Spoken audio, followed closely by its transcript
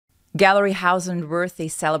Gallery Hauser Wirth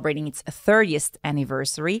is celebrating its 30th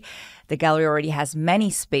anniversary. The gallery already has many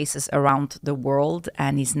spaces around the world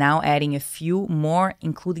and is now adding a few more,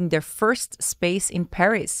 including their first space in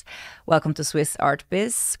Paris. Welcome to Swizz Art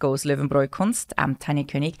Biz, goes Löwenbräukunst. I'm Tanya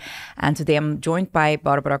König, and today I'm joined by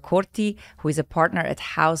Barbara Corti, who is a partner at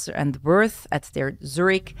Hauser & Wirth at their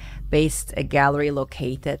Zurich-based gallery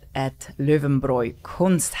located at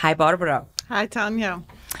Löwenbräukunst. Hi, Barbara. Hi, Tanya.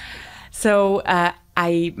 So,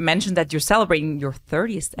 I mentioned that you're celebrating your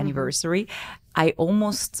 30th anniversary. I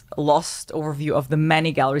almost lost overview of the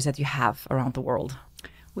many galleries that you have around the world.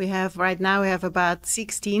 Right now we have about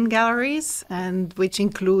 16 galleries, and which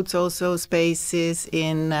includes also spaces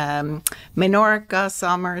in Menorca,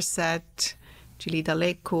 Somerset, Gili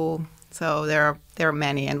d'Allecco. So there are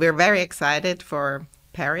many, and we're very excited for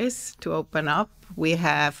Paris to open up. We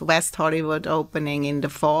have West Hollywood opening in the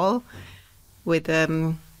fall with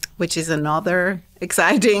which is another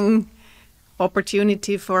exciting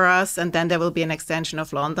opportunity for us. And then there will be an extension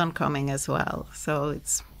of London coming as well. So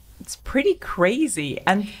it's pretty crazy.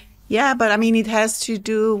 And yeah, but I mean, it has to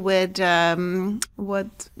do with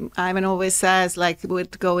what Ivan always says, like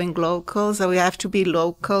with going local. So we have to be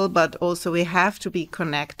local, but also we have to be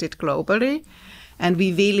connected globally. And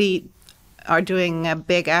we really are doing a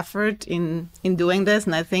big effort in doing this,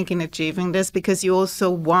 and I think in achieving this, because you also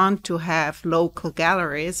want to have local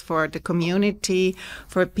galleries for the community,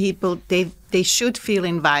 for people. They should feel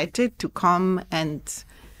invited to come and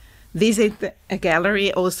visit a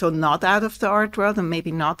gallery, also not out of the art world and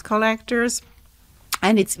maybe not collectors.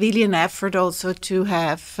 And it's really an effort also to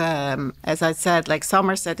have, as I said, like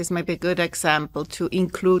Somerset is maybe a good example, to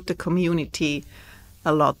include the community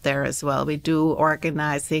a lot there as well. We do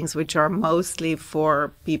organize things which are mostly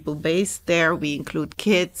for people based there. We include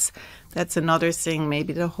kids. That's another thing,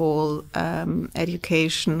 maybe the whole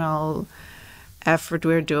educational effort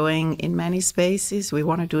we're doing in many spaces. We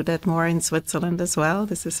want to do that more in Switzerland as well.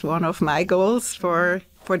 This is one of my goals for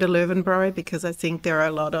the Löwenbräu, because I think there are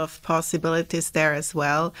a lot of possibilities there as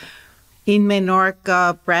well. In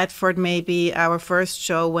Menorca, Bradford, maybe our first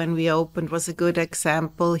show when we opened was a good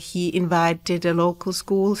example. He invited the local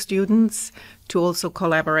school students to also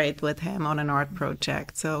collaborate with him on an art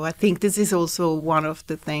project. So I think this is also one of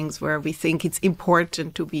the things where we think it's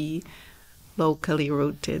important to be locally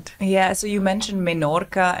rooted. Yeah, so you mentioned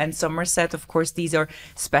Menorca and Somerset. Of course, these are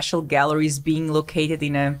special galleries being located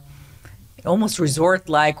in a almost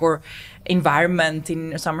resort-like or environment.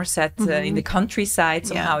 In Somerset, in the countryside.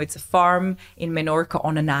 Somehow it's a farm. In Menorca,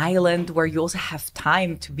 on an island where you also have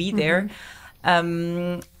time to be there.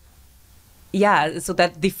 Yeah, so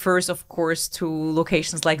that differs, of course, to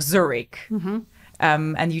locations like Zurich.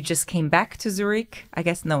 And you just came back to Zurich, I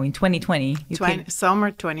guess, no, in 2020. Summer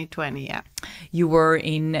 2020, yeah. You were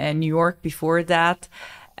in New York before that.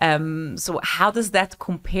 So how does that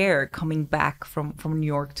compare, coming back from New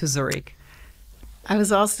York to Zurich? I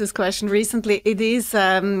was asked this question recently. It is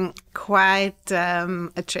quite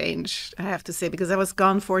a change, I have to say, because I was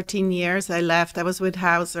gone 14 years. I left. I was with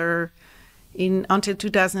Hauser until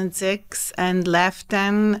 2006 and left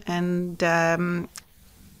then. And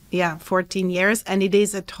 14 years. And it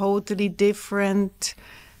is a totally different,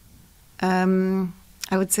 I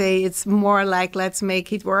would say it's more like let's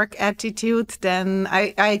make it work attitude. Then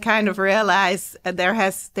I kind of realized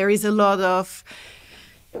there is a lot of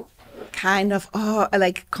kind of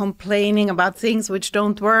like complaining about things which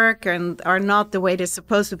don't work and are not the way they're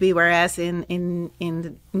supposed to be, whereas in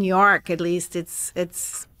New York at least it's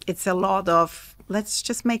a lot of let's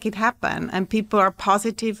just make it happen, and people are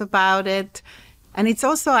positive about it. And it's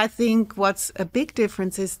also, I think, what's a big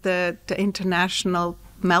difference is the international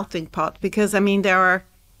melting pot, because I mean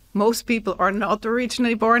most people are not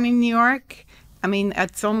originally born in New York. I mean,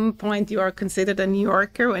 at some point you are considered a New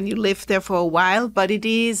Yorker when you live there for a while, but it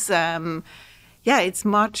is, it's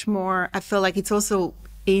much more, I feel like it's also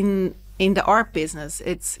in the art business,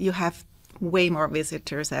 you have way more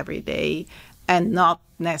visitors every day, and not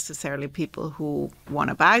necessarily people who want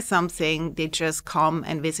to buy something. They just come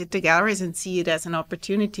and visit the galleries and see it as an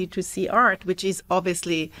opportunity to see art, which is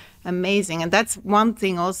obviously amazing. And that's one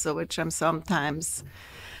thing also which I'm sometimes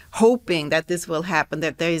hoping that this will happen,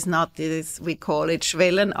 that there is not this, we call it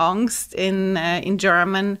Schwellenangst in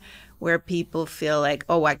German, where people feel like,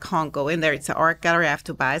 oh, I can't go in there. It's an art gallery. I have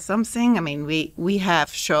to buy something. I mean, we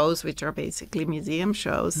have shows which are basically museum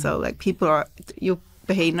shows. So like you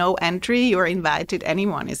pay no entry. You're invited.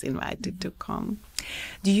 Anyone is invited to come.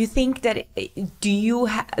 Do you think that, do you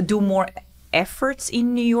do more efforts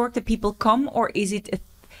in New York that people come, or is it,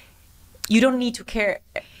 you don't need to care?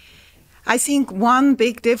 I think one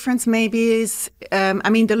big difference maybe is, I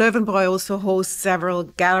mean, the Löwenbräu also hosts several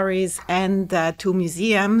galleries and 2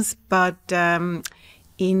 museums, but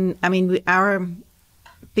our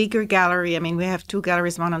bigger gallery, I mean, we have 2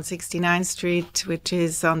 galleries, one on 69th Street, which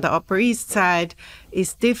is on the Upper East Side,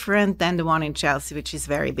 is different than the one in Chelsea, which is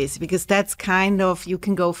very busy, because that's kind of, you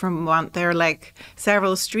can go from one, there are like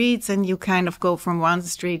several streets, and you kind of go from one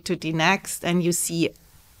street to the next, and you see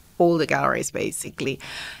all the galleries basically.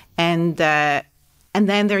 And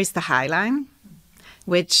then there is the High Line,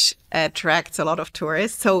 which attracts a lot of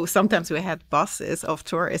tourists. So sometimes we had buses of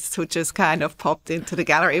tourists who just kind of popped into the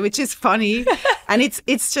gallery, which is funny. And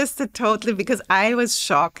it's just a totally, because I was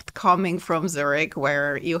shocked coming from Zurich,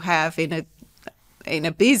 where you have in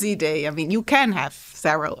a busy day, I mean, you can have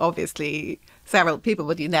several people,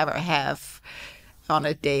 but you never have on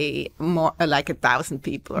a day more like 1,000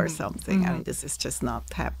 people or something. I mean, this is just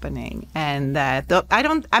not happening. And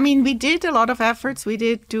we did a lot of efforts. We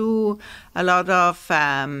did do a lot of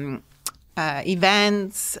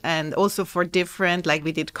events, and also for different, like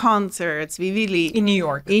we did concerts. We really in New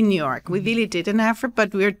York. We really did an effort,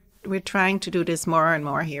 but we're trying to do this more and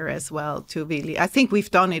more here as well. To really, I think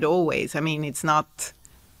we've done it always. I mean, it's not.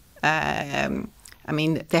 I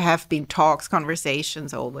mean, there have been talks,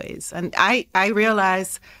 conversations always. And I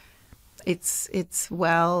realize it's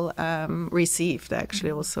well received,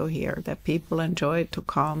 actually, also here, that people enjoy to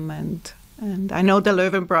come. And I know the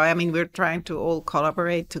Löwenbräu, I mean, we're trying to all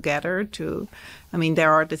collaborate together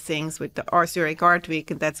there are the things with the Zurich Art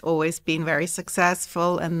Week, and that's always been very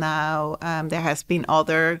successful. And now there has been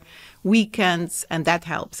other weekends, and that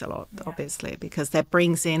helps a lot, obviously, because that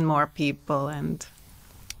brings in more people. And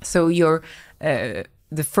so you're...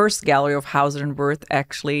 the first gallery of Hauser Wirth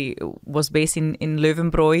actually was based in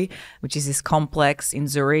Löwenbräu, which is this complex in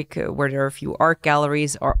Zurich where there are a few art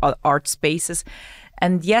galleries or art spaces.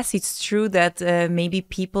 And yes, it's true that maybe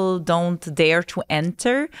people don't dare to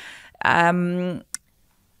enter.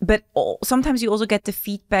 But sometimes you also get the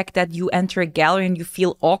feedback that you enter a gallery and you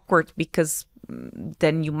feel awkward because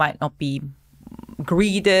then you might not be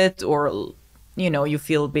greeted, or, you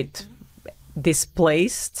feel a bit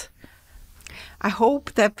displaced. I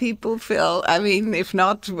hope that people feel, I mean, if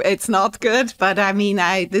not, it's not good. But I mean,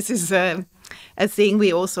 this is a thing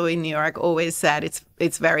we also in New York always said.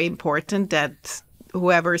 It's very important that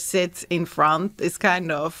whoever sits in front is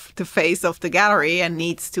kind of the face of the gallery and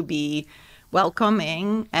needs to be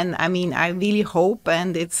welcoming. And I mean, I really hope,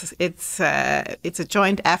 and it's a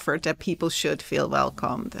joint effort, that people should feel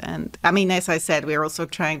welcomed. And I mean, as I said, we're also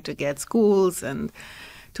trying to get schools and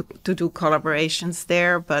to do collaborations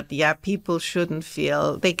there. But yeah, people shouldn't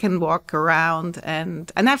feel, they can walk around. And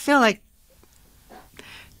I feel like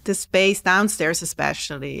the space downstairs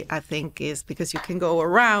especially, I think, is because you can go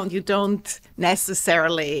around. You don't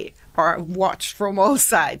necessarily are watched from all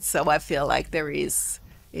sides. So I feel like there is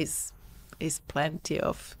plenty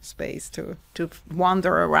of space to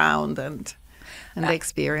wander around and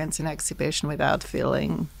experience an exhibition without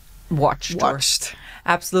feeling watched.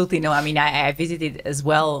 Absolutely. No, I mean, I visited as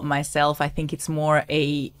well myself. I think it's more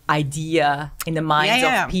a idea in the minds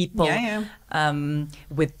of people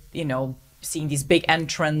with, seeing this big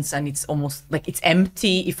entrance, and it's almost like it's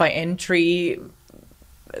empty if I enter. No,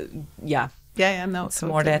 it's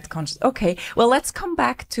totally. More that conscious. Okay, well, let's come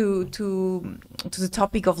back to the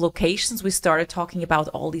topic of locations. We started talking about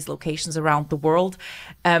all these locations around the world.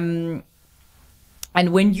 And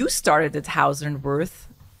when you started at Hauser Wirth,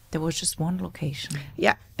 there was just one location.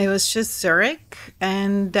 Yeah, it was just Zurich.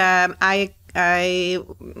 And I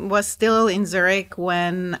was still in Zurich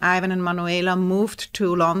when Ivan and Manuela moved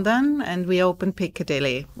to London, and we opened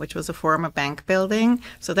Piccadilly, which was a former bank building.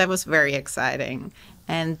 So that was very exciting.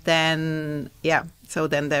 And then, so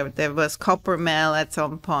then there was Copper Mill at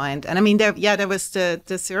some point. And I mean, there was the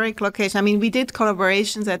Zurich location. I mean, we did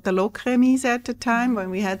collaborations at the Lokremis at the time when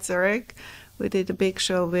we had Zurich. We did a big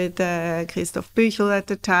show with Christoph Büchel at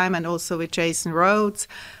the time, and also with Jason Rhodes.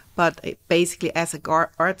 But basically, as a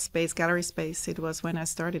art space, gallery space, it was when I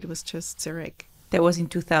started, it was just Zurich. That was in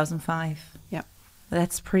 2005. Yeah.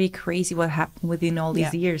 That's pretty crazy what happened within all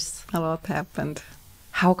these years. A lot happened.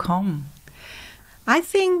 How come? I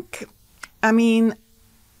think, I mean,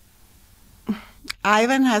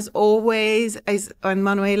 Ivan has always, and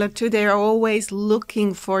Manuela too, they're always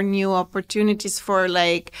looking for new opportunities for,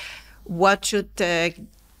 like, what should the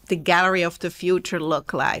gallery of the future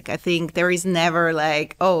look like. I think there is never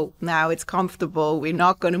like, oh, now it's comfortable, we're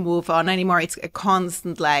not going to move on anymore. It's a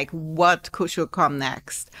constant, like, what should come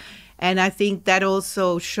next? And I think that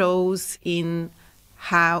also shows in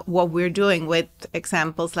what we're doing with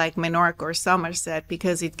examples like Menorca or Somerset,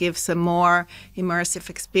 because it gives a more immersive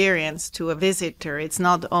experience to a visitor. It's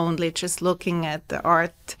not only just looking at the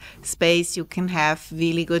art space. You can have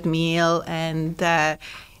really good meal, and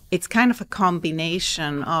it's kind of a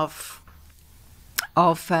combination of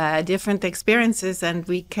different experiences, and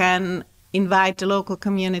we can invite the local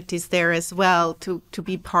communities there as well to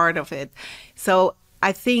be part of it. So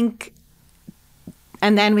I think.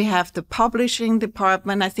 And then we have the publishing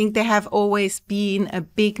department. I think they have always been a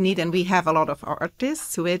big need, and we have a lot of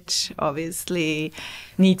artists, which obviously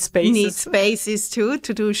need spaces too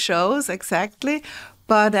to do shows, exactly.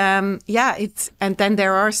 But and then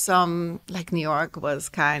there are some, like New York was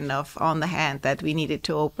kind of on the hand that we needed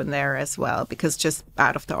to open there as well, because just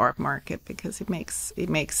out of the art market, because it makes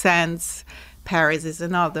sense. Paris is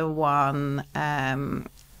another one.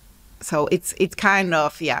 So it kind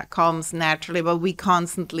of, comes naturally, but we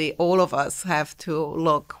constantly, all of us have to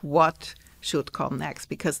look what should come next,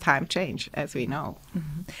 because time change, as we know.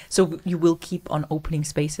 Mm-hmm. So you will keep on opening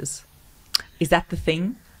spaces? Is that the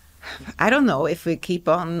thing? I don't know if we keep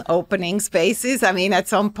on opening spaces. I mean, at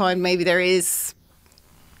some point, maybe there is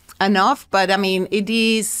enough, but I mean,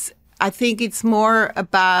 I think it's more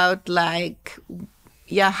about like,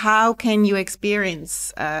 how can you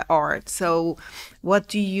experience art? So what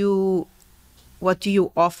do you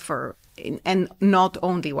offer? And not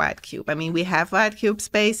only White Cube. I mean, we have White Cube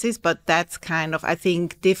spaces, but that's kind of, I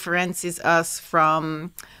think, differentiates us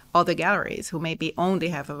from other galleries who maybe only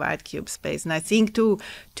have a White Cube space. And I think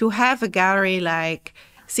to have a gallery like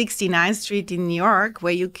 69th Street in New York,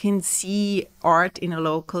 where you can see art in a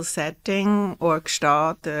local setting, or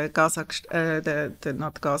Gstaad, the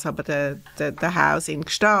house in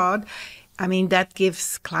Gstaad. I mean, that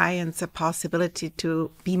gives clients a possibility to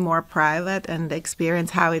be more private and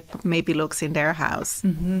experience how it maybe looks in their house,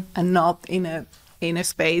 and not in a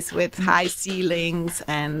space with high ceilings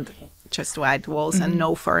and just white walls and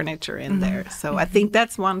no furniture in there. So I think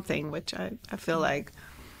that's one thing which I feel like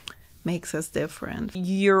makes us different.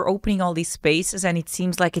 You're opening all these spaces and it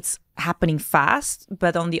seems like it's happening fast,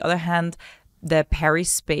 but on the other hand, the Paris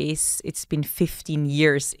space, it's been 15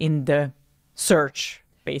 years in the search,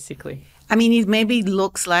 basically. I mean, it maybe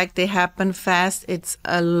looks like they happen fast. It's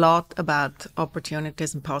a lot about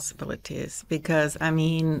opportunities and possibilities, because I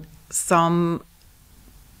mean,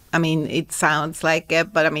 it sounds like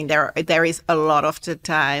it, but I mean, there is a lot of the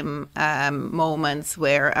time moments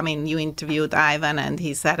where, I mean, you interviewed Ivan, and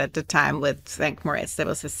he said at the time with St. Moritz, there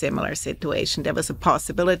was a similar situation. There was a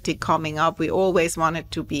possibility coming up. We always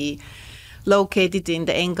wanted to be located in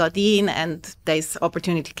the Engadine, and this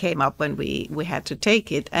opportunity came up when we had to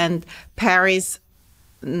take it. And Paris,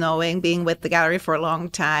 being with the gallery for a long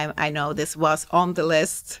time, I know this was on the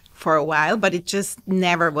list for a while, but it just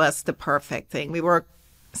never was the perfect thing. We were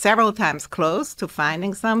several times close to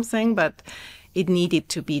finding something, but it needed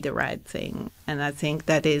to be the right thing. And I think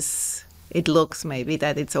it looks maybe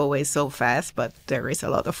that it's always so fast, but there is a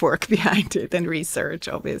lot of work behind it and research,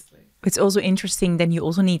 obviously. It's also interesting, then you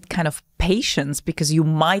also need kind of patience, because you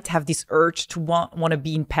might have this urge to want to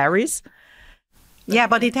be in Paris. Yeah,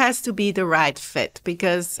 but it has to be the right fit,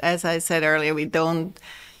 because as I said earlier,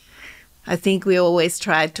 I think we always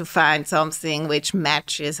try to find something which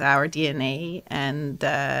matches our DNA, and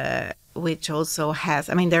which also has,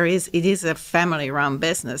 I mean, it is a family-run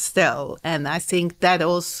business still. And I think that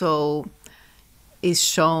also is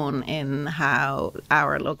shown in how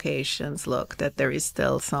our locations look, that there is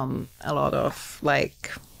still a lot of I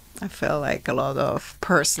feel like a lot of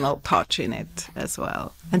personal touch in it as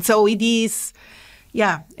well. And so it is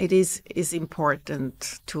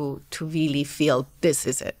important to really feel this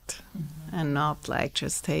is it, and not like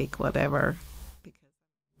just take whatever.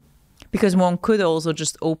 Because one could also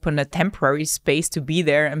just open a temporary space to be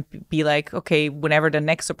there and be like, okay, whenever the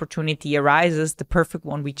next opportunity arises, the perfect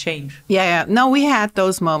one, we change. Yeah. No, we had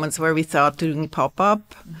those moments where we thought doing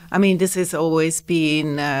pop-up. I mean, this has always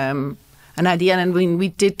been an idea. And when we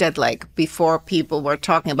did that, like before people were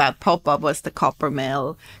talking about pop-up, was the Copper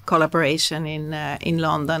Mill collaboration in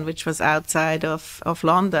London, which was outside of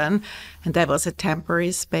London. And that was a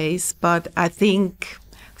temporary space. But I think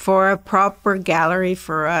for a proper gallery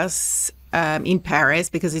for us in Paris,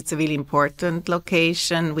 because it's a really important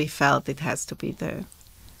location, we felt it has to be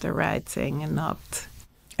the right thing and not.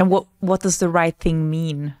 And what does the right thing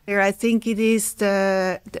mean? Here, I think it is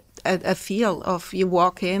a feel of you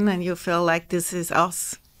walk in and you feel like this is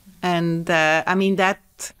us. And I mean, that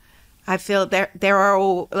I feel there are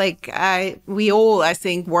all, we all, I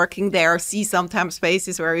think, working there see sometimes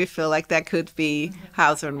spaces where we feel like that could be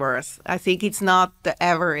Hauser Wirth. I think it's not the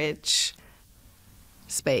average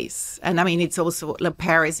space. And I mean, it's also,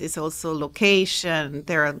 Paris is also location.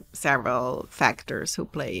 There are several factors who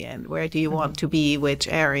play in. Where do you want to be? Which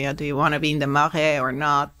area? Do you want to be in the Marais or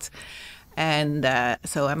not? And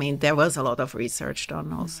so, I mean, there was a lot of research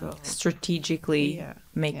done also. Strategically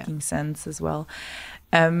making sense as well.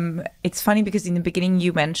 It's funny because in the beginning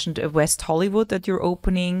you mentioned West Hollywood that you're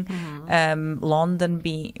opening, London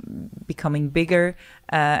becoming bigger,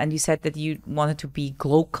 and you said that you wanted to be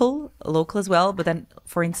local as well. But then,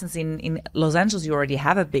 for instance, in Los Angeles, you already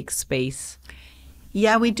have a big space.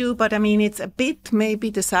 Yeah, we do. But I mean, it's a bit maybe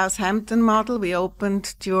the Southampton model. We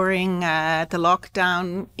opened during the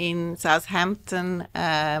lockdown in Southampton,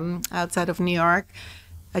 outside of New York,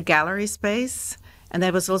 a gallery space. And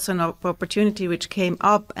that was also an opportunity which came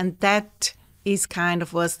up, and that is kind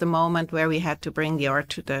of was the moment where we had to bring the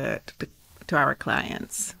art to our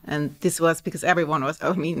clients. And this was because everyone was,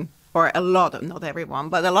 I mean, or a lot of, not everyone,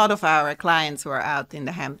 but a lot of our clients were out in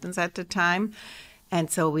the Hamptons at the time. And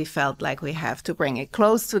so we felt like we have to bring it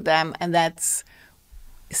close to them. And that's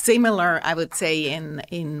similar, I would say,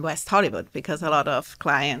 in West Hollywood, because a lot of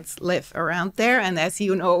clients live around there. And as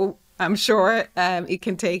you know, I'm sure it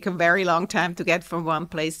can take a very long time to get from one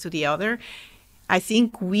place to the other. I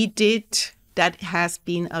think that has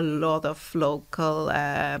been a lot of local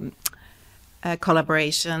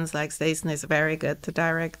collaborations. Like Stacey is very good, the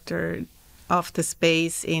director of the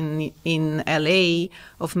space in LA,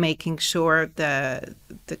 of making sure the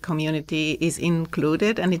community is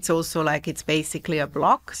included. And it's also like it's basically a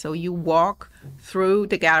block. So you walk through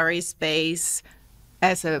the gallery space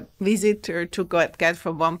as a visitor to get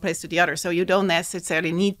from one place to the other. So you don't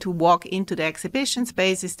necessarily need to walk into the exhibition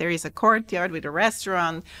spaces. There is a courtyard with a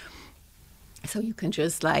restaurant. So you can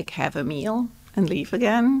just like have a meal and leave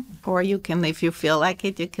again. Or you can, if you feel like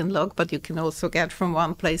it, you can look, but you can also get from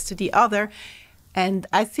one place to the other. And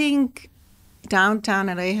I think downtown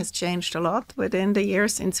LA has changed a lot within the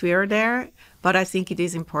years since we were there. But I think it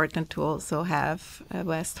is important to also have a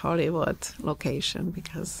West Hollywood location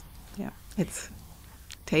because, it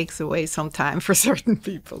takes away some time for certain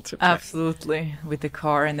people to play. Absolutely, with the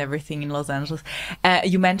car and everything in Los Angeles.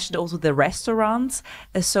 You mentioned also the restaurants.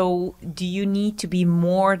 So do you need to be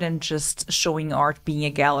more than just showing art, being a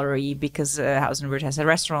gallery? Because Hauser Wirth has a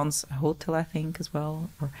restaurant, a hotel, I think, as well.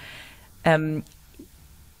 Or,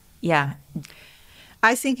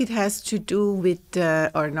 I think it has to do with,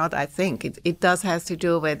 or not I think, it does has to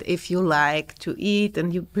do with if you like to eat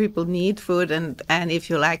and people need food and if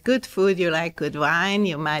you like good food, you like good wine,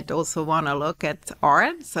 you might also want to look at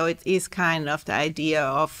art. So it is kind of the idea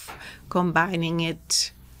of combining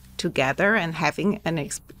it together and having an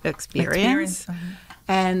experience.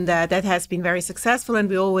 And that has been very successful, and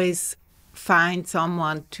we always find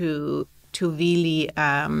someone to really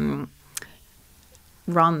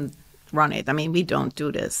run it. I mean, we don't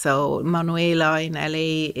do this. So Manuela in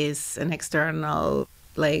LA is an external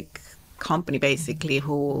company basically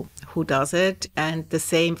who does it. And the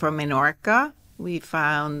same for Menorca. We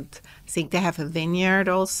found, I think they have a vineyard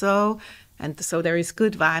also. And so there is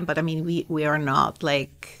good wine, but I mean, we are not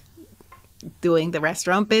doing the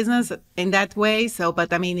restaurant business in that way. So,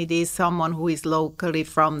 but I mean, it is someone who is locally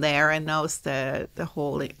from there and knows the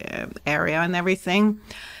whole area and everything.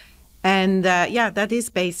 And that is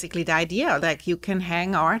basically the idea. Like you can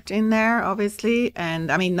hang art in there, obviously.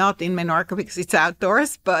 And I mean, not in Menorca because it's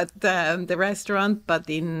outdoors, but the restaurant. But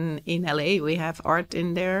in LA, we have art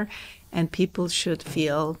in there. And people should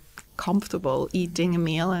feel comfortable eating a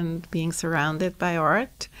meal and being surrounded by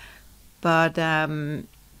art. But I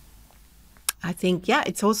think,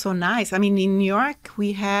 it's also nice. I mean, in New York,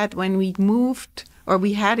 when we moved, or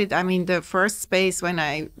we had it, I mean, the first space when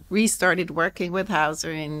I restarted working with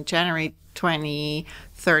Hauser in January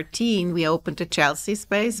 2013, we opened the Chelsea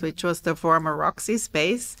space, which was the former Roxy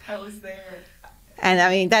space. I was there. And I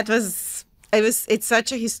mean, it's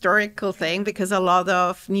such a historical thing because a lot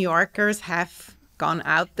of New Yorkers have gone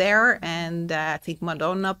out there, and I think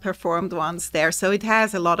Madonna performed once there. So it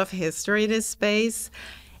has a lot of history, this space.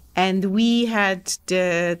 And we had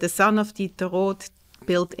the son of Dieter Roth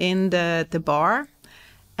built in the bar.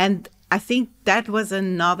 And I think that was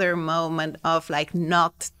another moment of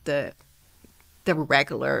not the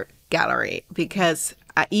regular gallery, because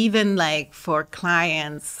even for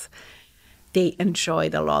clients, they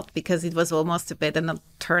enjoyed a lot because it was almost a bit an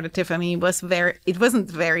alternative. I mean, it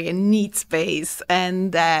wasn't very a neat space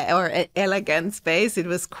and or an elegant space. It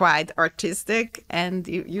was quite artistic, and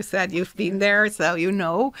you said you've been there, so you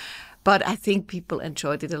know. But I think people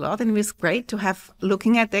enjoyed it a lot, and it was great to have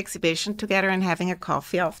looking at the exhibition together and having a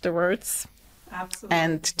coffee afterwards. Absolutely.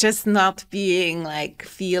 And just not being like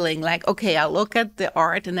feeling like, okay, I'll look at the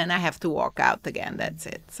art and then I have to walk out again. That's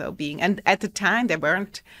it. So and at the time there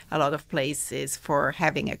weren't a lot of places for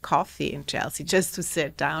having a coffee in Chelsea, just to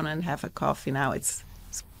sit down and have a coffee. Now it's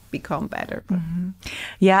become better.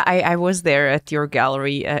 Yeah, I was there at your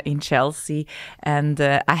gallery in Chelsea, and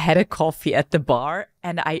I had a coffee at the bar,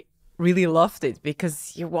 and I really loved it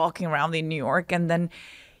because you're walking around in New York, and then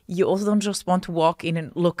you also don't just want to walk in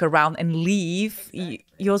and look around and leave.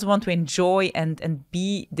 You also want to enjoy and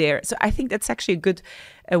be there. So I think that's actually a good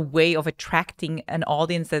way of attracting an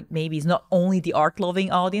audience that maybe is not only the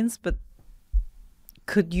art-loving audience, but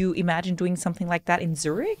could you imagine doing something like that in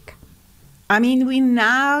Zurich? I mean, we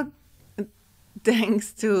now,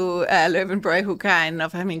 thanks to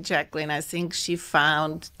Löwenbräukunst, Jacqueline, I think she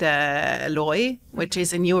found the Loy, which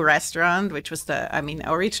is a new restaurant, which was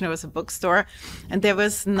originally was a bookstore. And there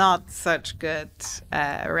was not such good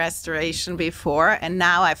restoration before. And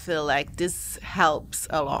now I feel like this helps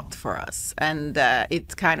a lot for us. And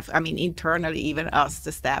it's kind of, internally, even us,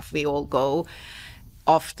 the staff, we all go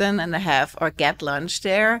often and have or get lunch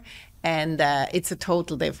there. And it's a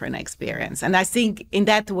total different experience. And I think in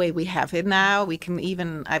that way we have it now. We can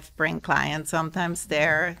even, I bring clients sometimes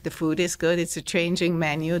there. The food is good. It's a changing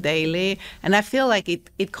menu daily. And I feel like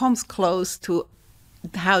it comes close to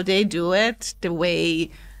how they do it, the way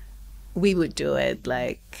we would do it.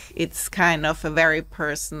 Like, it's kind of a very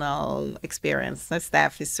personal experience. The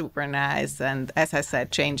staff is super nice. And as I said,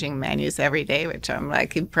 changing menus every day, which I'm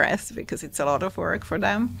like impressed because it's a lot of work for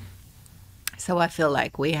them. So I feel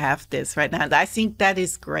like we have this right now. And I think that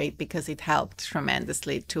is great because it helped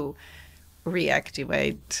tremendously to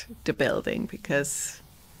reactivate the building, because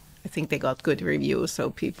I think they got good reviews,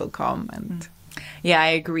 so people come. And yeah, I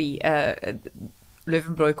agree.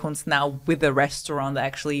 Löwenbräukunst now with a restaurant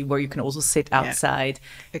actually where you can also sit outside.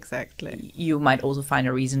 Yeah, exactly. You might also find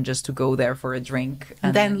a reason just to go there for a drink.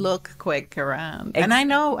 And then look quick around. And I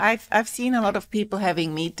know I've seen a lot of people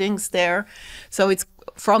having meetings there. So it's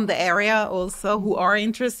from the area also who are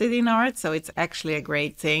interested in art. So it's actually a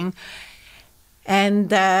great thing.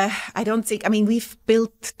 And I don't think, we've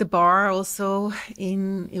built the bar also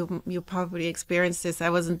you probably experienced this.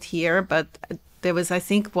 I wasn't here, but there was, I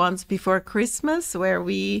think, once before Christmas where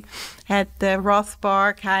we had the Roth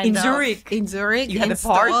bar in Zurich. In Zurich. You had a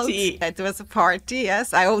party. It was a party,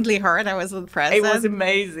 yes. I only heard, I wasn't present. It was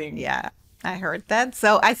amazing. Yeah, I heard that.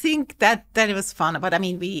 So I think that it was fun. But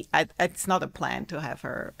it's not a plan to have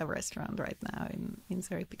a restaurant right now in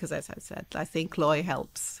Zurich because, as I said, I think Loy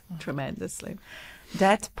helps tremendously.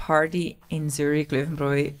 That party in Zurich,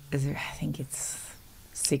 Löwenbräu, I think it's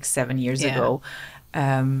 6-7 years ago.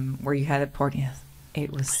 Where you had a party.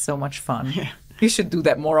 It was so much fun. Yeah. You should do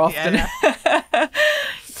that more often. Yeah.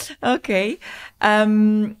 Okay.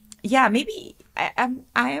 Maybe I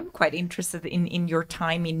am quite interested in your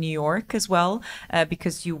time in New York as well,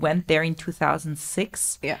 because you went there in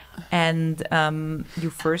 2006. Yeah. And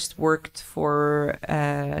you first worked for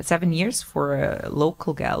 7 years for a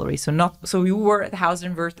local gallery. So you were at Hauser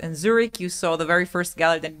Wirth in Zurich. You saw the very first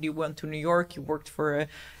gallery. Then you went to New York. You worked for a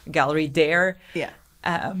gallery there. Yeah.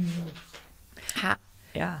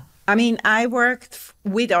 Yeah. I worked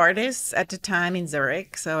with artists at the time in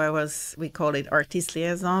Zurich. So we call it artist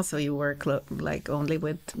liaison. So you work like only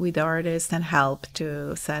with artists and help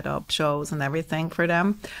to set up shows and everything for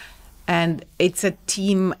them. And it's a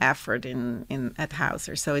team effort at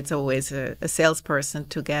Hauser. So it's always a salesperson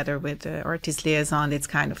together with the artist liaison. It's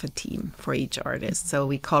kind of a team for each artist. So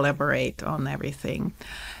we collaborate on everything.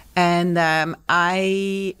 And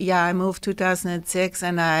I moved 2006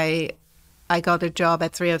 and I got a job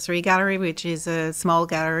at 303 Gallery, which is a small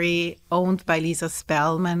gallery owned by Lisa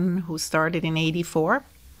Spellman, who started in 1984.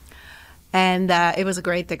 And it was a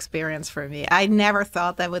great experience for me. I never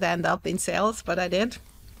thought I would end up in sales, but I did.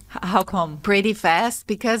 How come? Pretty fast,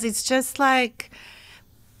 because it's just like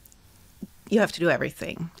you have to do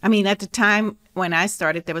everything. At the time when I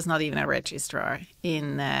started, there was not even a registrar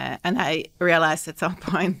and I realized at some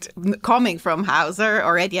point, coming from Hauser,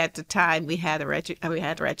 already at the time we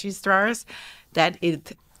had registrars, that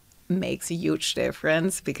it makes a huge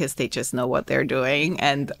difference because they just know what they're doing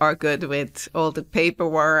and are good with all the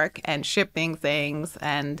paperwork and shipping things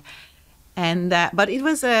but it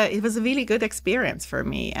was a really good experience for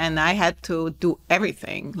me, and I had to do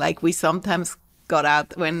everything. Like, we sometimes got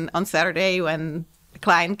out on Saturday when a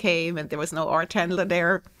client came and there was no art handler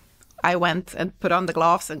there. I went and put on the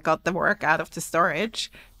gloves and got the work out of the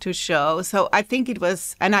storage to show. So I think it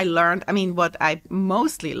was, and I learned, what I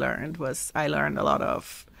mostly learned was I got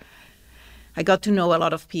to know a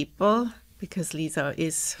lot of people because Lisa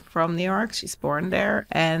is from New York. She's born there.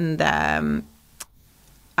 And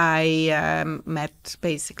I met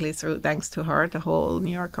basically thanks to her, the whole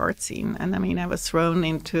New York art scene. And I mean, I was thrown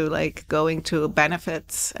into like going to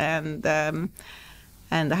benefits, and I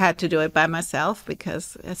had to do it by myself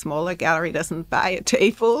because a smaller gallery doesn't buy a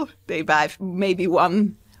table. They buy maybe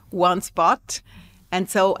one spot. And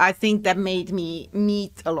so I think that made me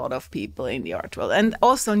meet a lot of people in the art world. And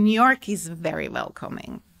also New York is very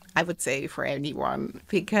welcoming, I would say, for anyone,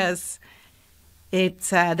 because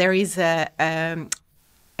it's there is a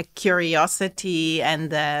curiosity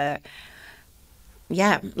and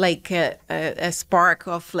like a spark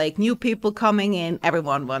of like new people coming in.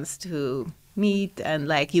 Everyone wants to meet, and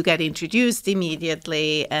like you get introduced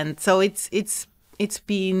immediately. And so it's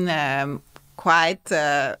been quite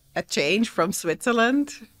a change from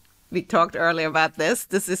Switzerland. We talked earlier about this.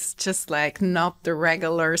 This is just like not the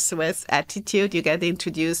regular Swiss attitude. You get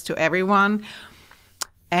introduced to everyone.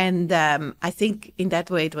 And I think in that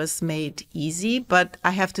way it was made easy. But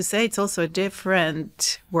I have to say it's also a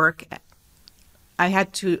different work. I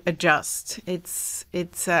had to adjust. I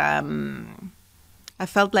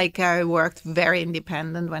felt like I worked very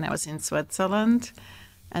independent when I was in Switzerland.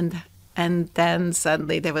 And then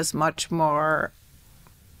suddenly there was much more,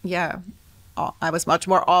 I was much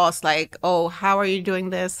more asked, like, oh, how are you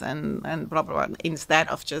doing this? And blah, blah, blah, instead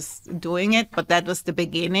of just doing it. But that was the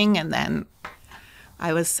beginning. And then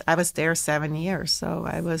I was there 7 years. So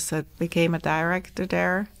I became a director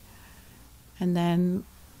there. And then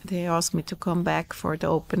they asked me to come back for the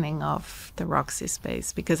opening of the Roxy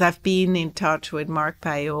space, because I've been in touch with Marc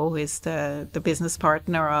Payot, who is the business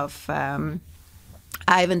partner of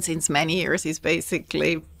Ivan since many years. He's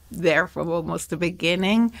basically there from almost the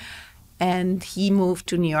beginning. And he moved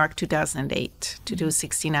to New York 2008 to do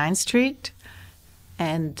 69th Street.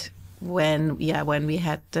 And when we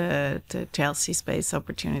had the Chelsea space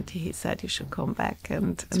opportunity, he said you should come back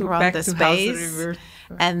and run the space.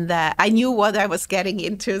 And I knew what I was getting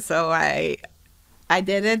into, so I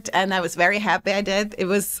did it, and I was very happy I did. It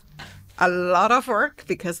was a lot of work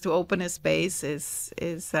because to open a space is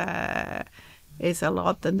a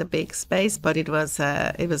lot in the big space, but it was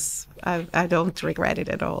I don't regret it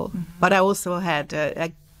at all. Mm-hmm. But I also had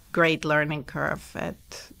a great learning curve at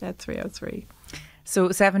 303.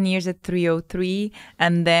 So 7 years at 303,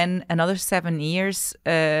 and then another 7 years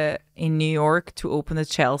in New York to open the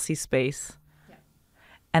Chelsea space. Yeah.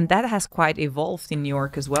 And that has quite evolved in New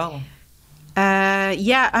York as well.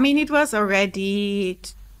 I mean, it was already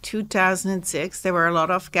 2006. There were a lot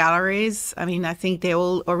of galleries. I mean, I think they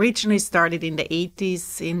all originally started in the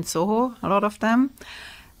 80s in Soho, a lot of them.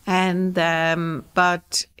 And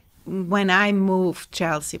but when I moved,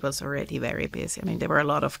 Chelsea was already very busy. I mean, there were a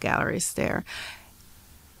lot of galleries there.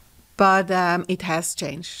 But it has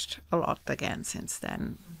changed a lot again since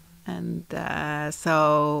then. And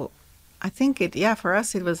so I think for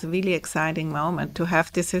us, it was a really exciting moment to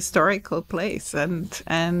have this historical place. And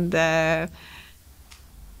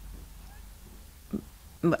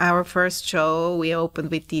our first show, we opened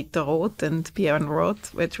with Dieter Roth and Björn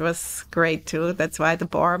Roth, which was great too. That's why the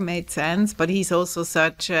bar made sense. But he's also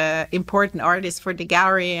such an important artist for the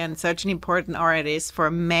gallery and such an important artist for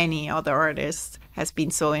many other artists. Has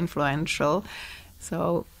been so influential.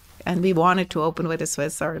 So, and we wanted to open with a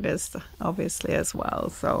Swiss artist, obviously, as well.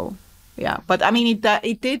 So, yeah. But I mean,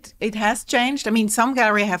 it has changed. I mean, some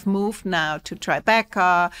galleries have moved now to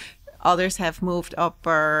Tribeca. Others have moved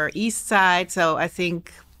Upper East Side. So I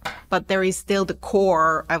think, but there is still the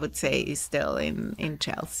core, I would say, is still in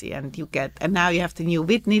Chelsea. And now you have the new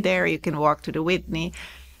Whitney there. You can walk to the Whitney.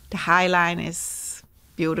 The High Line is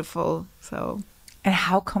beautiful. So. And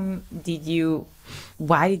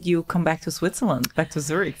why did you come back to Switzerland, back to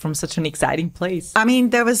Zurich, from such an exciting place? I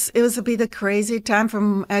mean, it was a bit a crazy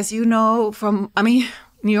time as you know, New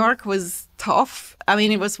York was tough. I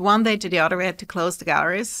mean, it was one day to the other, we had to close the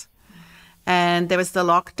galleries. And there was the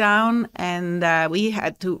lockdown, and we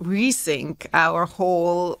had to rethink our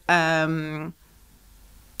whole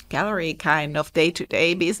gallery kind of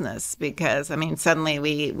day-to-day business, because, I mean, suddenly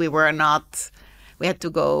we had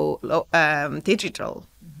to go digital.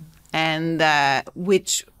 And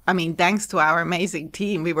which, I mean, thanks to our amazing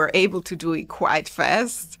team, we were able to do it quite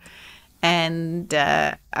fast. And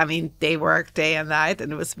I mean, they worked day and night,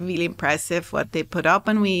 and it was really impressive what they put up.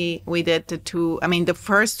 And we did the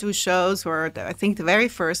first two shows were, I think the very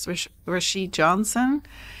first was Rashid Johnson.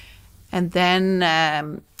 And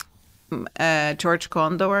then George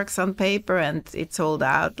Kondo works on paper, and it sold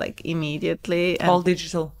out like immediately. All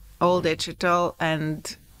digital.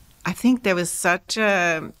 And I think there was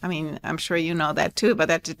I'm sure you know that too,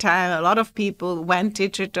 but at the time, a lot of people went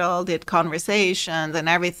digital, did conversations and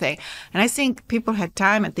everything. And I think people had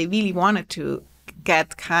time and they really wanted to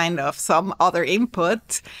get kind of some other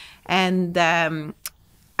input. And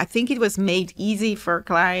I think it was made easy for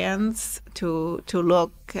clients to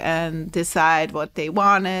look and decide what they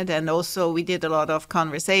wanted. And also we did a lot of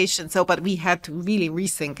conversation. But we had to really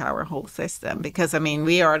rethink our whole system because, I mean,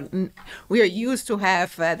 we are used to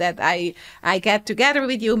have that I get together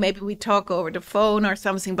with you, maybe we talk over the phone or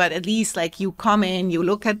something, but at least like you come in, you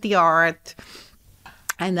look at the art.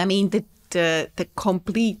 And I mean, the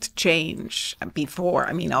complete change before,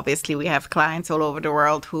 I mean, obviously we have clients all over the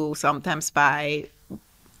world who sometimes buy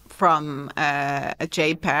from a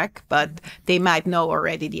JPEG, but they might know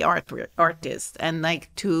already the artist, and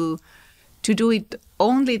like to do it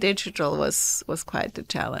only digital was quite a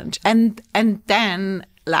challenge. And then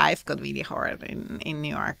life got really hard in New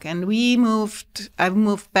York, and we moved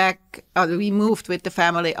with the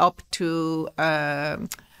family up to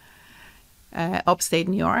upstate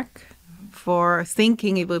New York for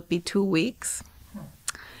thinking it would be 2 weeks.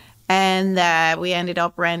 And we ended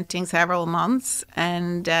up renting several months,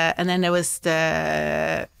 and then there was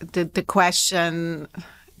the question.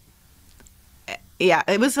 Yeah,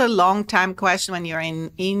 it was a long time question when you're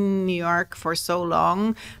in New York for so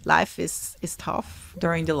long. Life is tough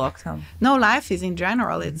during the lockdown. No, life is in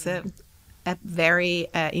general. It's a very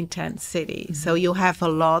intense city, so you have a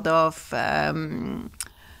lot of.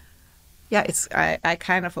 Yeah, I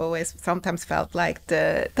kind of always sometimes felt like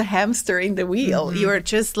the hamster in the wheel. You're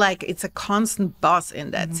just like, it's a constant buzz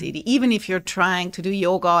in that city. Even if you're trying to do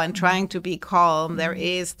yoga and trying to be calm, there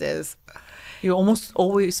is this. You're almost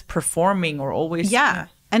always performing or always. Yeah,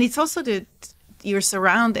 and it's also your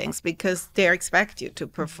surroundings because they expect you to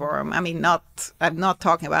perform. I mean, I'm not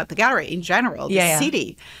talking about the gallery in general, the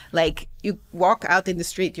city. Like you walk out in the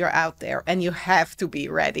street, you're out there and you have to be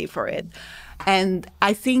ready for it. And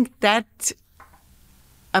I think that,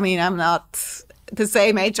 I mean, I'm not the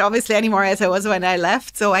same age, obviously, anymore as I was when I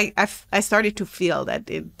left. So I started to feel that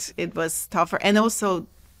it was tougher. And also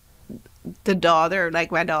the daughter,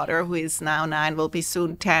 like my daughter, who is now 9, will be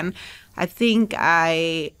soon 10. I think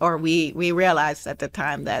we realized at the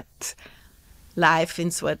time that life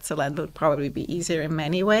in Switzerland would probably be easier in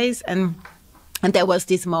many ways. And there was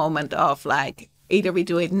this moment of like, either we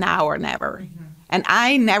do it now or never. And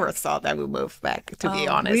I never thought I would move back, to be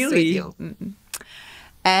honest with you.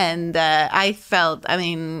 And I felt,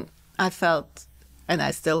 and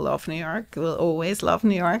I still love New York, will always love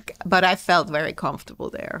New York, but I felt very comfortable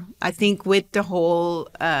there. I think with the whole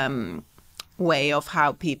way of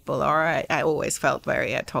how people are, I always felt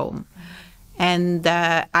very at home. And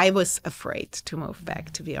I was afraid to move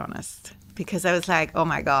back, to be honest. Because I was like, oh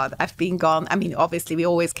my God, I've been gone. I mean, obviously, we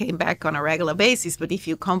always came back on a regular basis. But if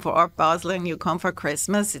you come for Art Basel and you come for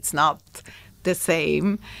Christmas, it's not the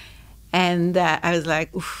same. And I was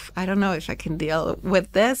like, oof, I don't know if I can deal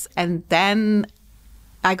with this. And then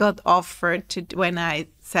I got offered to, when I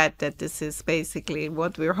said that this is basically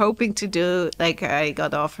what we're hoping to do, like I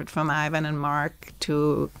got offered from Ivan and Mark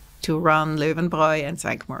to run Löwenbräu and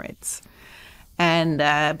St. Moritz. And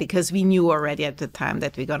because we knew already at the time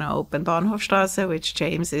that we're going to open Bahnhofstrasse, which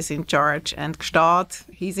James is in charge, and Gstaad,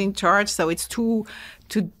 he's in charge. So it's to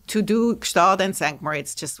do Gstaad and St.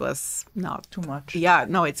 Moritz just was not too much. Yeah,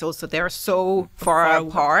 no, it's also they're so far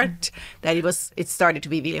apart that it started to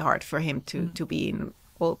be really hard for him to be in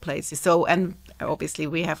all places. So, and obviously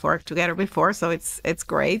we have worked together before, so it's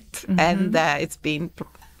great, and it's been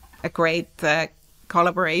a great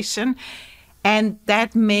collaboration. And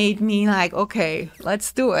that made me like, okay,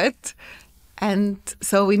 let's do it. And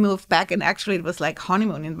so we moved back, and actually it was like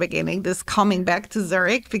honeymoon in the beginning, this coming back to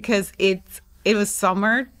Zurich, because it was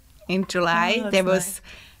summer in July. There was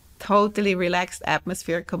totally relaxed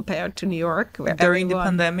atmosphere compared to New York. Where during the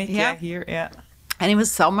pandemic, here. And it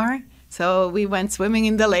was summer. So we went swimming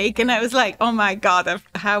in the lake, and I was like, oh my God,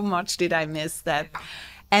 how much did I miss that?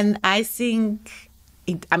 And I think,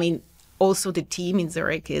 also the team in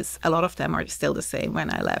Zurich a lot of them are still the same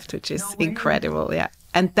when I left, which is incredible. Yeah.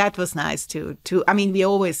 And that was nice too. We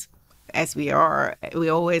always, we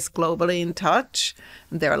always globally in touch.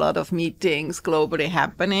 There are a lot of meetings globally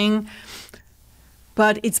happening.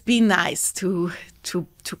 But it's been nice to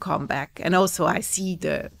come back. And also I see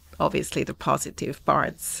obviously the positive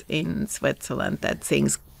parts in Switzerland, that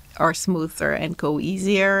things are smoother and go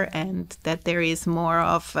easier, and that there is more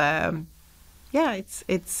of it's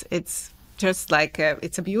just like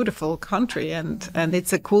it's a beautiful country, and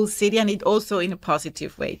it's a cool city, and it also in a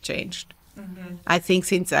positive way changed. I think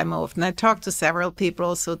since I moved, and I talked to several people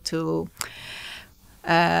also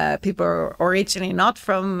people originally not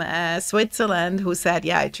from Switzerland who said,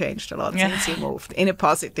 yeah, it changed a lot since you moved in a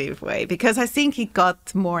positive way. Because I think it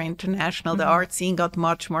got more international. The art scene got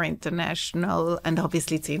much more international. And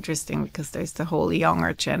obviously it's interesting because there's the whole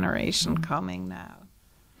younger generation coming now.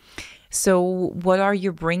 So what are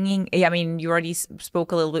you bringing? I mean, you already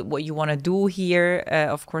spoke a little bit what you want to do here,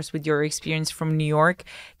 of course, with your experience from New York.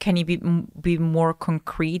 Can you be more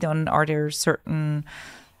concrete on, are there certain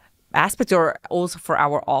aspects or also for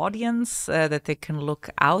our audience that they can look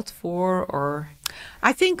out for? Or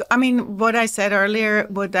I think, I mean, what I said earlier,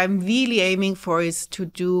 what I'm really aiming for is to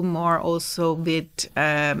do more also with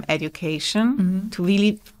education, to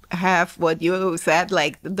really have what you said,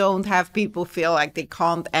 like don't have people feel like they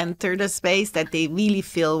can't enter the space, that they really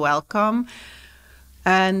feel welcome.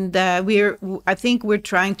 And I think we're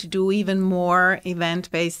trying to do even more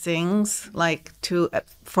event-based things, like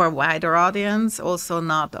for a wider audience, also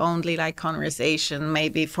not only like conversation,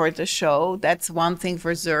 maybe for the show. That's one thing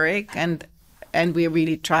for Zurich, and we're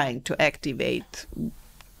really trying to activate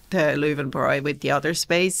the Löwenbräu with the other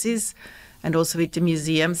spaces, and also with the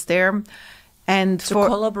museums there. And so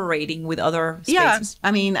collaborating with other spaces. Yeah,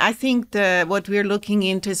 I mean, I think what we're looking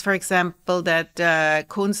into is, for example, that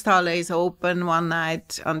Kunsthalle is open one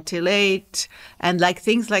night until 8, and like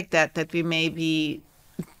things like that, that we maybe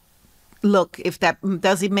look if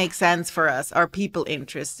does it make sense for us? Are people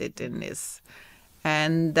interested in this?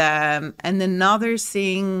 And another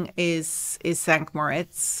thing is St.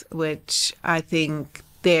 Moritz, which I think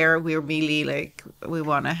there we're really like, we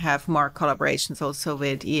want to have more collaborations also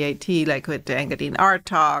with EAT, like with the Engadine Art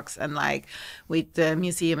Talks, and like with the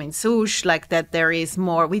museum in Souche, like that there is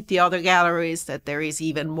more with the other galleries, that there is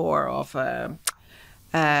even more of a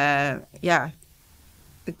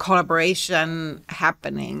collaboration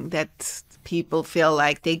happening, that people feel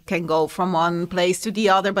like they can go from one place to the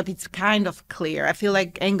other, but it's kind of clear. I feel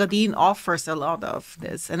like Engadine offers a lot of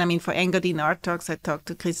this. And I mean, for Engadine Art Talks, I talked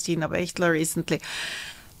to Christina Bechtler recently.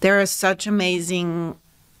 There are such amazing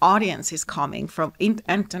audiences coming from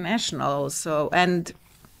international also. And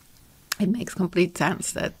it makes complete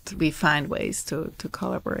sense that we find ways to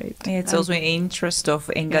collaborate. Yeah, it's also an interest of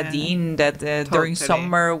Engadine that during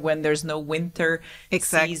summer, when there's no winter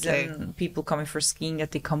season, people coming for skiing,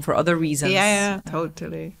 that they come for other reasons. Yeah,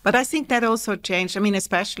 totally. But I think that also changed. I mean,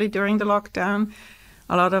 especially during the lockdown,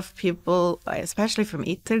 a lot of people, especially from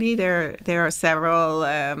Italy, there are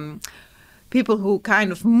several people who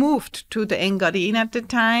kind of moved to the Engadine at the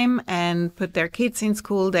time and put their kids in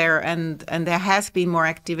school there, and there has been more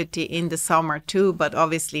activity in the summer too, but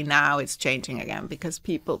obviously now it's changing again because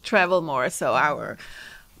people travel more. So our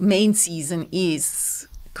main season is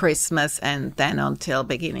Christmas and then until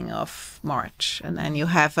beginning of March, and then you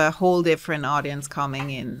have a whole different audience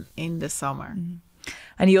coming in the summer. Mm-hmm.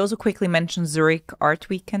 And you also quickly mentioned Zurich Art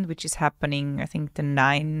Weekend, which is happening, I think, the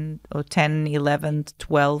 9th or 10th, 11th,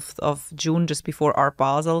 12th of June, just before Art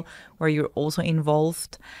Basel, where you're also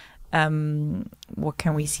involved. What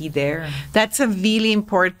can we see there? That's a really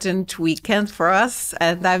important weekend for us.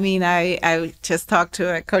 And I mean, I just talked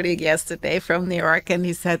to a colleague yesterday from New York, and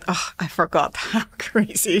he said, oh, I forgot how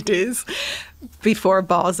crazy it is before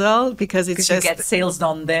Basel, because it's just... you get sales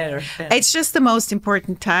done there. It's just the most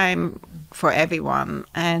important time for everyone.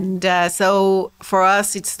 And so for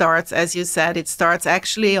us, it starts, as you said, it starts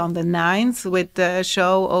actually on the 9th with the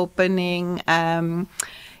show opening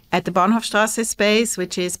at the Bahnhofstrasse space,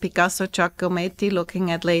 which is Picasso Giacometti looking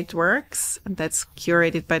at late works. And that's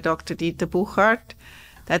curated by Dr. Dieter Buchart.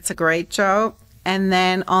 That's a great show. And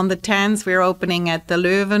then on the 10th, we're opening at the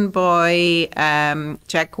Löwenbräu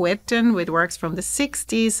Jack Whitten with works from the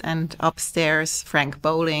 60s, and upstairs Frank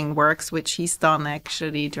Bowling works, which he's done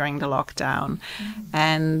actually during the lockdown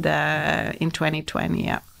and in 2020.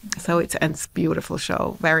 Yeah. So it's a beautiful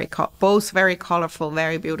show, both very colorful,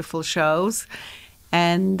 very beautiful shows.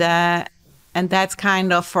 And that's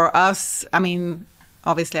kind of for us, I mean,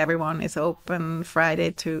 obviously everyone is open Friday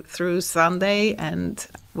through Sunday, and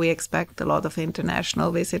we expect a lot of international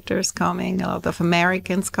visitors coming, a lot of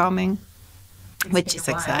Americans coming, which is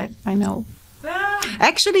exciting. I know.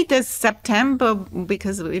 Actually, this September,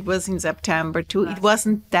 because it was in September too, it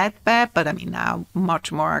wasn't that bad, but I mean now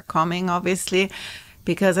much more are coming, obviously,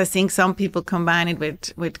 because I think some people combine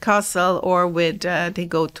it with Kassel or with they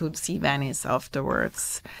go to see Venice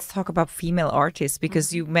afterwards. Let's talk about female artists,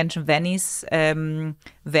 because you mentioned Venice.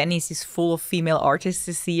 Venice is full of female artists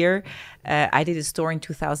this year. I did a story in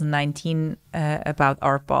 2019 about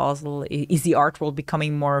Art Basel. Is the art world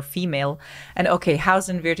becoming more female? And okay,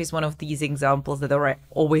 Hauser Wirth is one of these examples that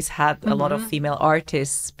always had a lot of female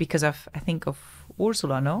artists because of, I think, of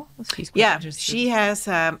Ursula, no? Yeah, she has,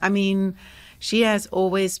 I mean, she has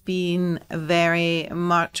always been very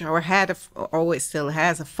much, or always still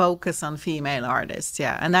has a focus on female artists.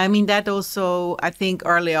 Yeah, and I mean that also, I think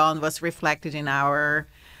early on was reflected in our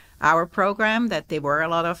program, that there were a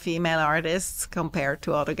lot of female artists compared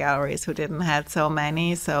to other galleries who didn't have so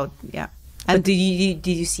many. So yeah. And but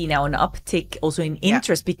did you see now an uptick also in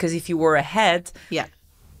interest? Because if you were ahead, yeah.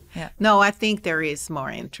 No, I think there is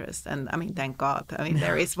more interest, and I mean, thank God. I mean,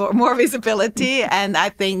 there is more visibility, and I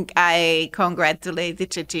think I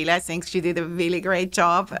congratulated Cecilia. I think she did a really great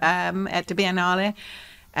job at the Biennale,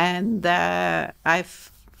 and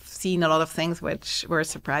I've seen a lot of things which were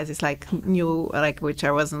surprises, like new, like which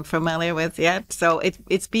I wasn't familiar with yet. So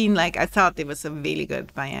it's been like, I thought it was a really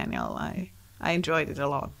good biennial. I enjoyed it a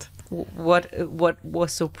lot. What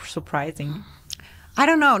was so surprising? I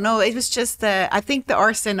don't know. No, it was just, I think the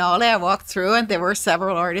Arsenale I walked through, and there were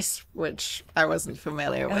several artists which I wasn't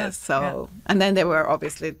familiar with. So, and then there were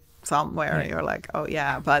obviously some where you're like, oh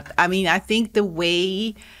yeah. But I mean, I think the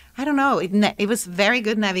way, I don't know, it was very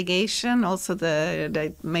good navigation. Also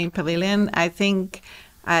the main pavilion, I think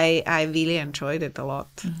I really enjoyed it a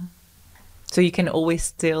lot. Mm-hmm. So you can always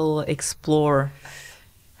still explore.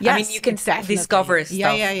 Yes, I mean, you can discover stuff.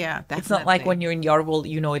 Yeah, definitely. It's not like when you're in Jarwol,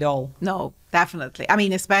 you know it all. No, definitely. I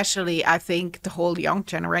mean, especially, I think the whole young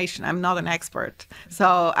generation. I'm not an expert.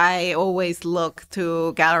 So I always look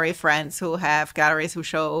to gallery friends who have galleries who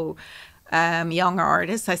show younger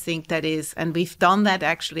artists. I think that is, and we've done that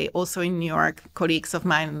actually also in New York.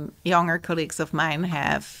 Younger colleagues of mine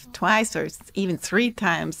have twice or even 3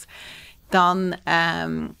 times done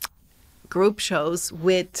group shows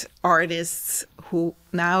with artists who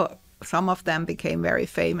now, some of them became very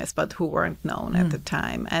famous, but who weren't known at the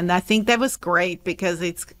time. And I think that was great, because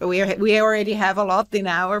we already have a lot in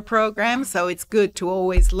our program, so it's good to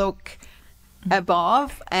always look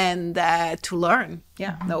above and to learn.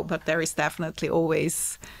 Yeah, no, but there is definitely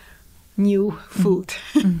always new food.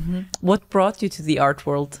 Mm-hmm. What brought you to the art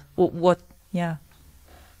world?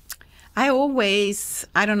 I always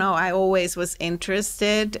was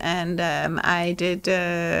interested, and I did,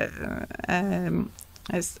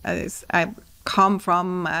 as I come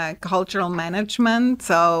from cultural management,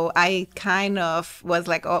 so I kind of was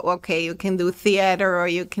like, oh, okay, you can do theater or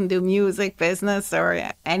you can do music business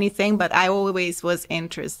or anything, but I always was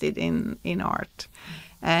interested in art,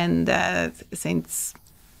 and since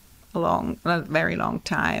a very long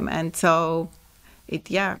time, and so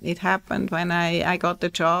it happened when I got the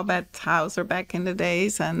job at Hauser back in the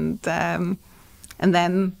days, and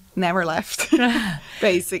then never left,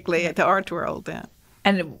 basically, at the art world. Yeah.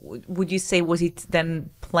 And would you say, was it then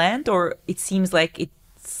planned, or it seems like it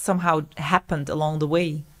somehow happened along the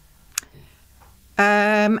way?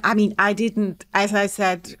 I mean, I didn't, as I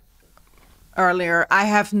said earlier, I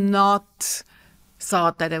have not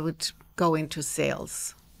thought that I would go into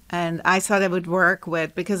sales. And I thought I would work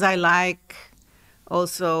with, because I like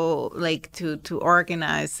also like to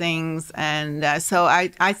organize things, and so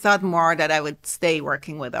I thought more that I would stay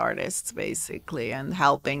working with artists basically and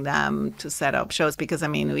helping them to set up shows, because I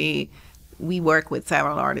mean we work with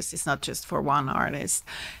several artists, it's not just for one artist.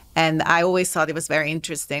 And I always thought it was very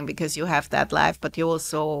interesting, because you have that life, but you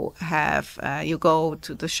also have you go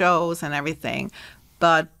to the shows and everything.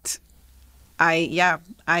 But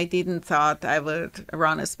I didn't thought I would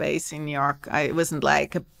run a space in New York. It wasn't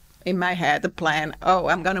like in my head, the plan, oh,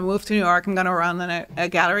 I'm going to move to New York, I'm going to run a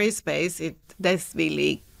gallery space. This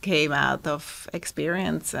really came out of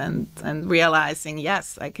experience and realizing,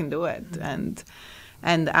 yes, I can do it.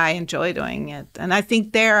 And I enjoy doing it. And I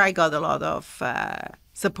think there I got a lot of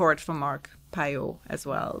support from Mark Payot as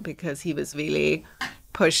well, because he was really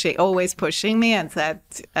always pushing me and said,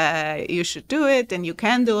 you should do it and you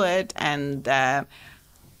can do it. And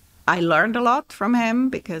I learned a lot from him,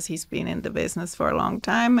 because he's been in the business for a long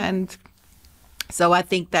time. And so I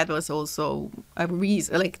think that was also a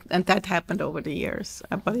reason, and that happened over the years.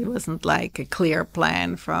 But it wasn't like a clear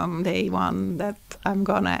plan from day one that I'm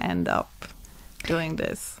going to end up doing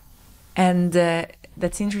this. And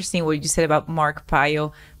that's interesting what you said about Mark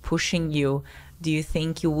Payot pushing you. Do you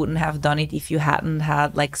think you wouldn't have done it if you hadn't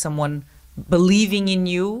had like someone believing in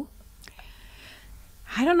you?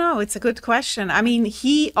 I don't know. It's a good question. I mean,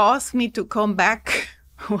 he asked me to come back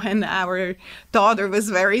when our daughter was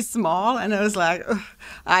very small. And I was like,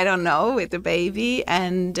 I don't know, with the baby.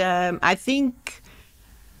 And I think,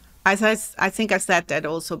 as I think I said that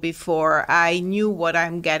also before, I knew what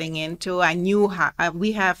I'm getting into. I knew how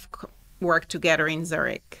we have worked together in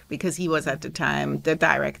Zurich, because he was at the time the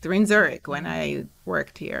director in Zurich when I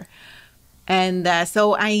worked here. And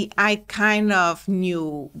so I kind of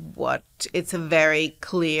knew what it's a very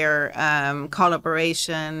clear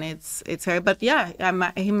collaboration. It's very, but yeah,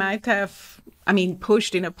 he might have, I mean,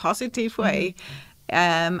 pushed in a positive way.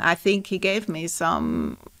 I think he gave me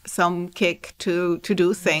some kick to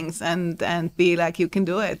do things and be like, you can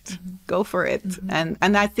do it, go for it. And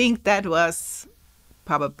I think that was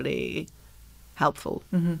probably helpful,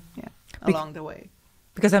 along the way.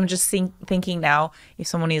 Because I'm just thinking now, if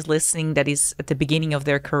someone is listening that is at the beginning of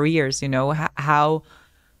their careers, you know, how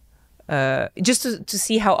just to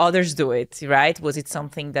see how others do it, right? Was it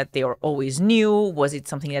something that they always knew? Was it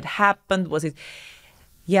something that happened? Was it...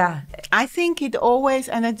 Yeah. I think it always,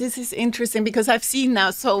 and this is interesting because I've seen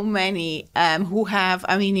now so many who have,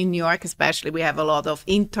 I mean, in New York especially, we have a lot of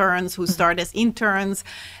interns who start as interns.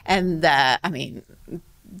 And I mean,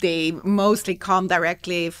 they mostly come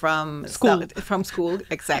directly from school,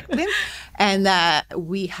 exactly. And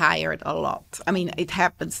we hired a lot. I mean, it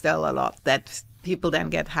happens still a lot that people then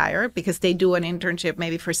get hired because they do an internship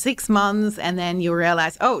maybe for 6 months, and then you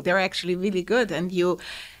realize, oh, they're actually really good.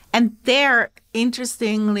 And there,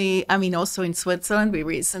 interestingly, I mean, also in Switzerland, we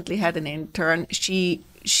recently had an intern. She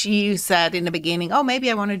said in the beginning, oh,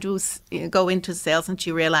 maybe I want to go into sales. And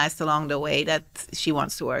she realized along the way that she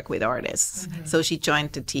wants to work with artists. So she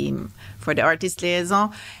joined the team for the artist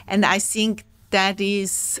liaison. And I think that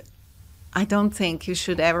is, I don't think you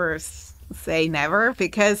should ever say never,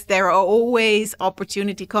 because there are always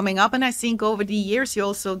opportunity coming up. And I think over the years, you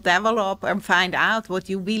also develop and find out what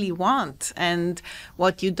you really want and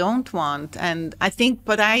what you don't want. And I think,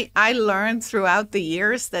 but I learned throughout the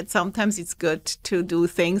years that sometimes it's good to do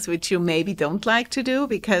things which you maybe don't like to do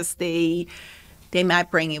because they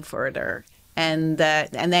might bring you further. And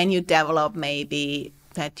then you develop maybe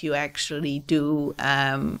that you actually do,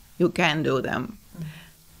 you can do them.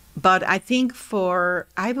 But I think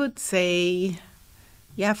I would say,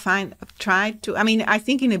 I mean, I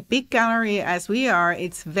think in a big gallery as we are,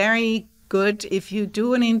 it's very good if you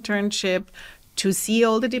do an internship to see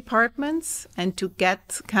all the departments and to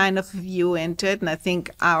get kind of a view into it. And I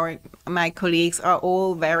think my colleagues are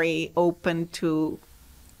all very open to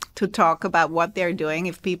talk about what they're doing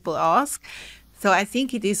if people ask. So I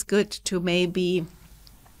think it is good to maybe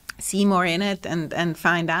see more in it and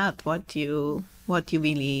find out what you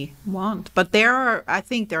really want. But I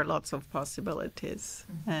think there are lots of possibilities.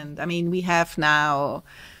 And I mean, we have now,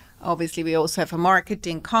 obviously we also have a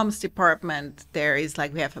marketing comms department. There is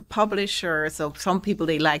we have a publisher. So some people,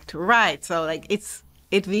 they like to write. So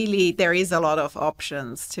it really, there is a lot of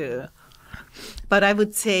options too. But I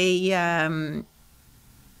would say, I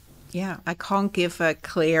can't give a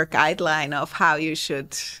clear guideline of how you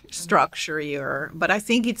should structure but I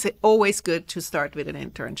think it's always good to start with an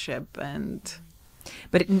internship.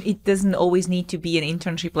 But it doesn't always need to be an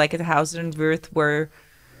internship like at Hauser Wirth where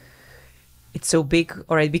it's so big,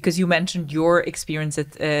 all right? Because you mentioned your experience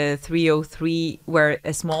at 303 where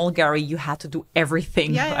a small gallery, you had to do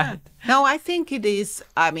everything, right? No, I think it is,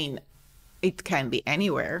 I mean, it can be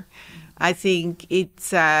anywhere. I think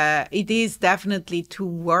it is definitely to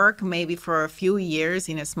work maybe for a few years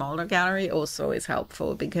in a smaller gallery also is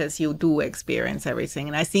helpful because you do experience everything.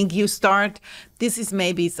 And I think this is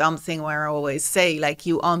maybe something where I always say,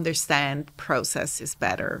 you understand processes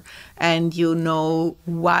better and you know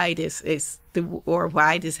why this is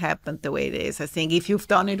why this happened the way it is. I think if you've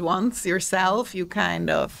done it once yourself, you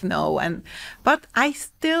kind of know. But I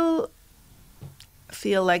still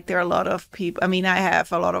feel like there are a lot of people. I mean, I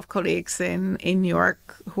have a lot of colleagues in New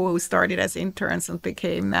York who started as interns and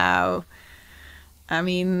became now. I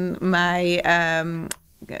mean, my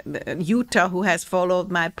Utah, who has followed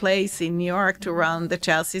my place in New York to run the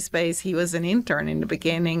Chelsea space, he was an intern in the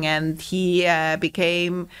beginning, and he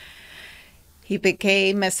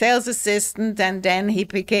became a sales assistant, and then he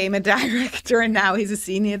became a director, and now he's a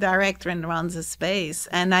senior director and runs a space.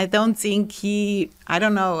 And I don't think I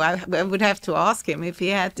don't know, I would have to ask him if he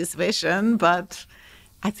had this vision, but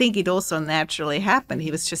I think it also naturally happened.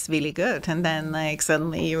 He was just really good. And then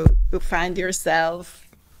suddenly you find yourself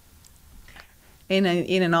in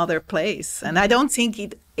another place. And I don't think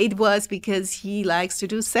it was because he likes to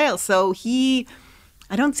do sales. So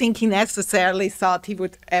I don't think he necessarily thought he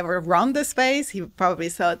would ever run the space. He probably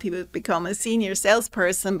thought he would become a senior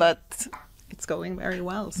salesperson, but it's going very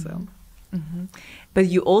well. So, But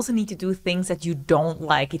you also need to do things that you don't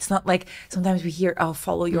like. It's not like sometimes we hear, "Oh,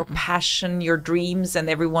 follow your passion, your dreams," and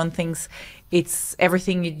everyone thinks it's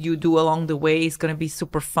everything you do along the way is going to be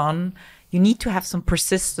super fun. You need to have some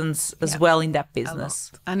persistence as well in that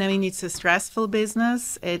business. And I mean, it's a stressful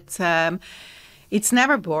business. It's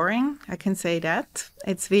never boring, I can say that.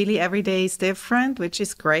 It's really every day is different, which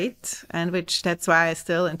is great, and that's why I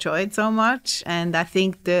still enjoy it so much. And I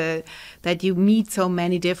think that you meet so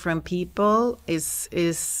many different people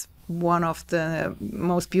is one of the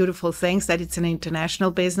most beautiful things, that it's an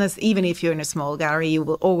international business. Even if you're in a small gallery, you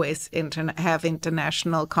will always have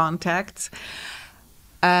international contacts.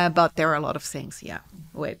 But there are a lot of things,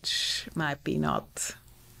 which might be not.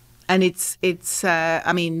 And it's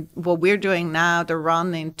I mean, what we're doing now, the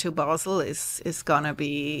run into Basel is going to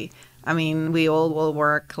be, I mean, we all will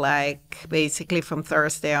work like basically from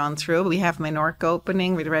Thursday on through. We have Menorca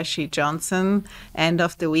opening with Rashid Johnson, end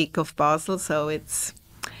of the week of Basel. So it's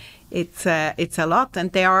a lot.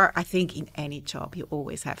 And there are, I think in any job, you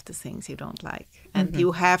always have the things you don't like. And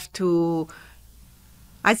you have to,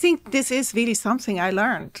 I think this is really something I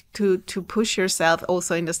learned, to push yourself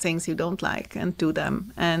also in the things you don't like and do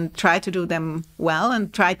them and try to do them well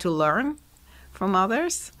and try to learn from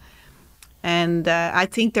others. And I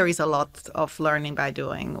think there is a lot of learning by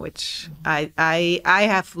doing, which I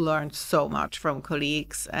have learned so much from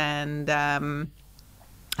colleagues. And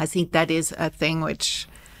I think that is a thing which,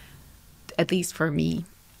 at least for me,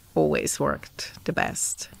 always worked the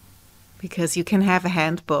best. Because you can have a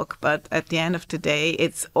handbook, but at the end of the day,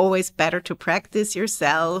 it's always better to practice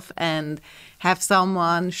yourself and have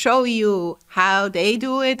someone show you how they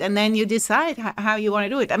do it, and then you decide how you want to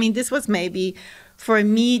do it. I mean, this was maybe, for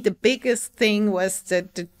me, the biggest thing was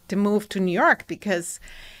the move to New York, because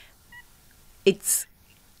it's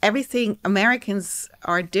everything. Americans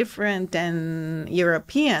are different than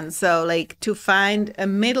Europeans. So, like, to find a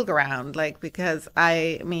middle ground, like, because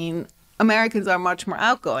I mean, Americans are much more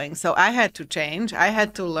outgoing. So I had to change. I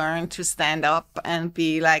had to learn to stand up and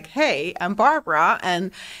be like, hey, I'm Barbara.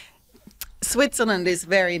 And Switzerland is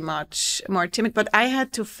very much more timid. But I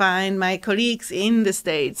had to find my colleagues in the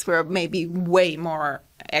States were maybe way more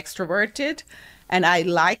extroverted. And I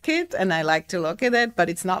like it and I like to look at it, but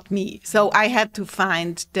it's not me. So I had to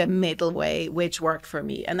find the middle way, which worked for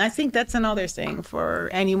me. And I think that's another thing for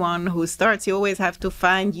anyone who starts. You always have to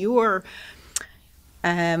find your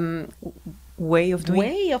way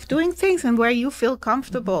of doing things, and where you feel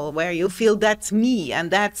comfortable, where you feel that's me, and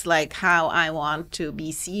that's like how I want to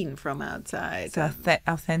be seen from outside. So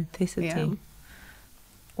authenticity. Yeah.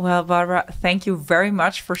 Well, Barbara, thank you very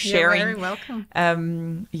much for sharing. You're very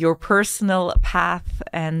welcome. Your personal path,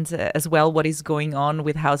 and as well what is going on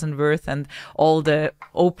with Hauser Wirth and all the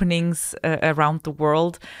openings around the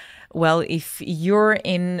world. Well, if you're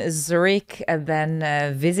in Zurich, then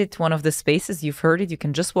visit one of the spaces. You've heard it. You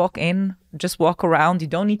can just walk in, just walk around. You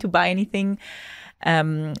don't need to buy anything.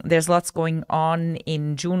 There's lots going on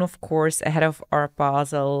in June, of course, ahead of Art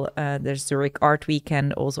Basel. There's Zurich Art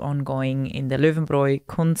Weekend also ongoing in the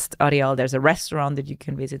Löwenbräukunst areal. There's a restaurant that you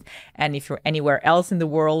can visit. And if you're anywhere else in the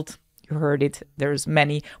world, you heard it, there's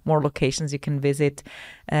many more locations you can visit.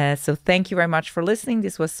 So thank you very much for listening.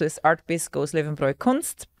 This was Swizz Art Biz goes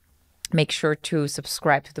Löwenbräukunst. Make sure to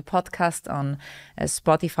subscribe to the podcast on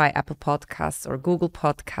Spotify, Apple Podcasts, or Google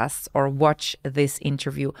Podcasts, or watch this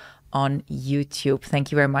interview on YouTube.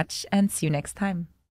 Thank you very much, and see you next time.